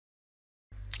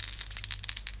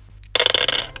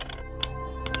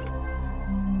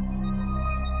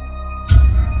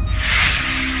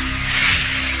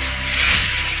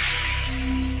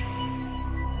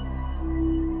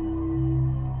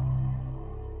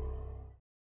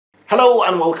Hello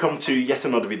and welcome to yet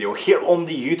another video here on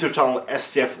the YouTube channel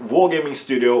STF Wargaming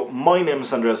Studio. My name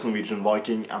is Andreas Norwegian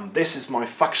Viking and this is my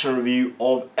faction review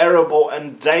of Erebor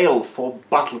and Dale for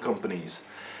battle companies.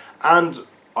 And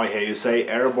I hear you say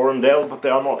Erebor and Dale, but they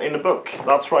are not in the book.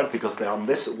 That's right, because they are on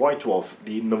this White Dwarf,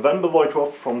 the November White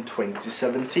Dwarf from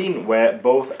 2017, where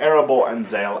both Erebor and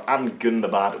Dale and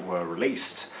Gundabad were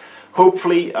released.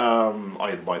 Hopefully,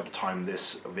 either by the time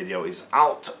this video is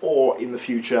out or in the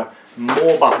future,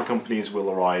 more battle companies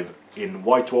will arrive in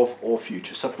White Dwarf or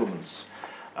future supplements.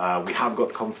 We have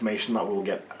got confirmation that we'll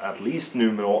get at least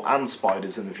Numenor and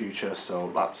Spiders in the future,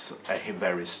 so that's a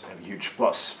very huge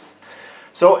plus.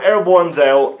 So Erebor and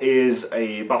Dale is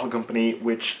a battle company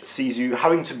which sees you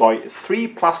having to buy 3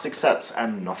 plastic sets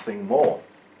and nothing more.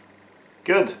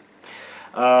 Good.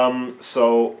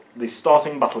 So the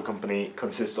starting battle company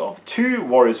consists of 2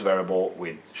 Warriors of Erebor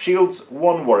with shields,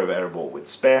 1 Warrior of Erebor with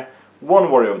spear, 1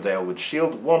 Warrior of Dale with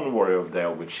shield, 1 Warrior of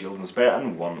Dale with shield and spear,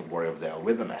 and 1 Warrior of Dale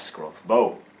with an Escaroth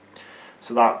bow.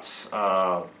 So that's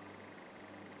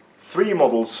 3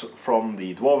 models from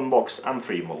the Dwarven box and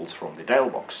 3 models from the Dale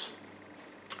box.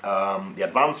 The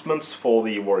advancements for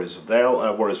the Warriors of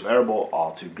Erebor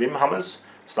are 2 Grimhammers,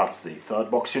 so that's the 3rd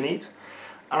box you need.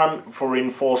 And for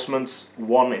reinforcements,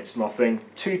 1 it's nothing,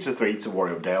 2 to 3 it's a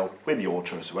Warrior of Dale with your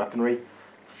choice of weaponry,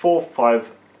 4,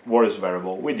 5 Warriors of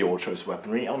Erebor with your choice of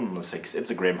weaponry, and on the 6 it's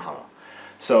a Grimhammer.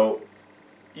 So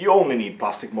you only need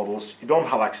plastic models, you don't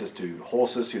have access to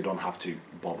horses, you don't have to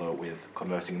bother with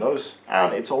converting those,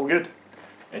 and it's all good.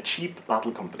 A cheap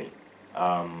battle company.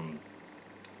 And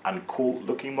cool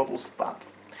looking models at that.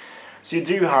 So you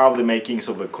do have the makings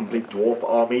of a complete dwarf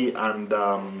army, and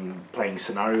playing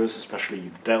scenarios,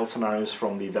 especially Dale scenarios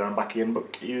from the There and Back Again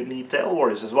book, you need Dale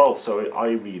Warriors as well, so I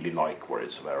really like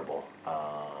Warriors of Erebor.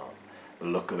 The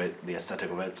look of it, the aesthetic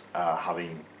of it,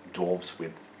 having dwarves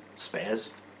with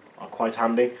spears are quite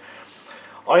handy.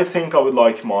 I think I would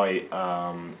like my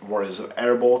Warriors of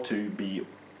Erebor to be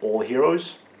all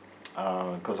heroes,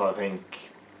 because I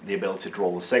think the ability to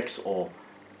roll a 6 or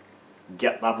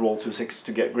get that roll to 6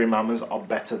 to get Grimhammers are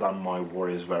better than my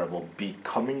Warriors of Erebor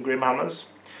becoming Grimhammers.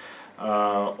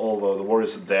 Although the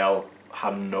Warriors of Dale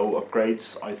have no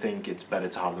upgrades, I think it's better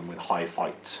to have them with high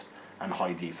fight and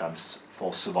high defense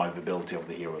for survivability of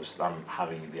the heroes than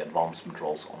having the advancement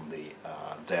rolls on the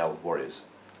Dale Warriors.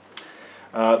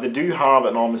 They do have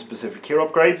an armor specific hero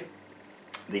upgrade.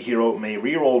 The hero may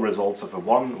reroll results of a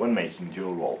 1 when making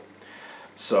dual roll.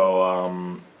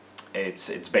 So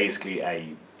it's basically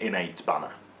a innate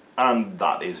banner, and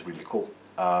that is really cool.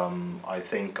 I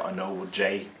think I know what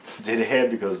Jay did here,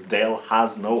 because Dale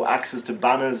has no access to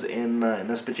banners in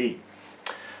SPG,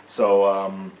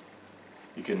 so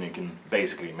you can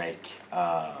basically make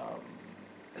a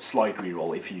slight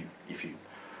reroll if you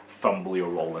fumble your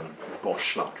roll and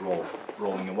bosh that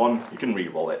rolling a 1. You can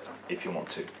reroll it if you want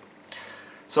to.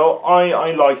 So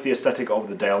I like the aesthetic of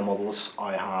the Dale models.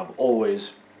 I have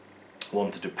always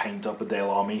wanted to paint up a Dale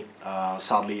army.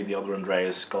 Sadly, the other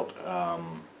Andreas got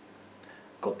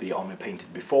the army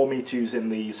painted before me to use in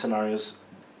the scenarios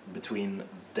between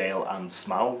Dale and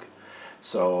Smaug,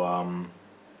 so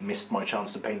missed my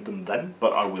chance to paint them then,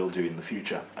 but I will do in the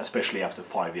future, especially after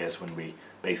 5 years when we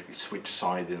basically switch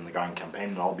side in the Grand Campaign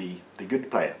and I'll be the good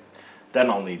player. Then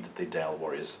I'll need the Dale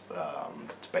Warriors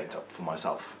to paint up for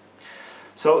myself.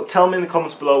 So tell me in the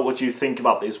comments below what you think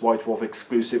about this White Dwarf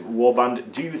exclusive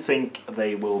warband. Do you think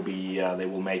they will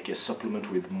make a supplement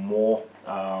with more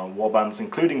warbands,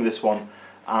 including this one,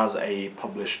 as a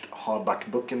published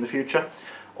hardback book in the future?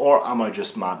 Or am I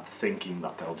just mad thinking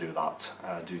that they'll do that?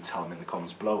 Do tell me in the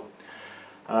comments below.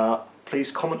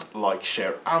 Please comment, like,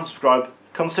 share and subscribe.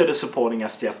 Consider supporting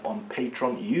STF on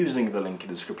Patreon using the link in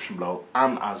the description below,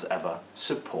 and as ever,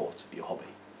 support your hobby.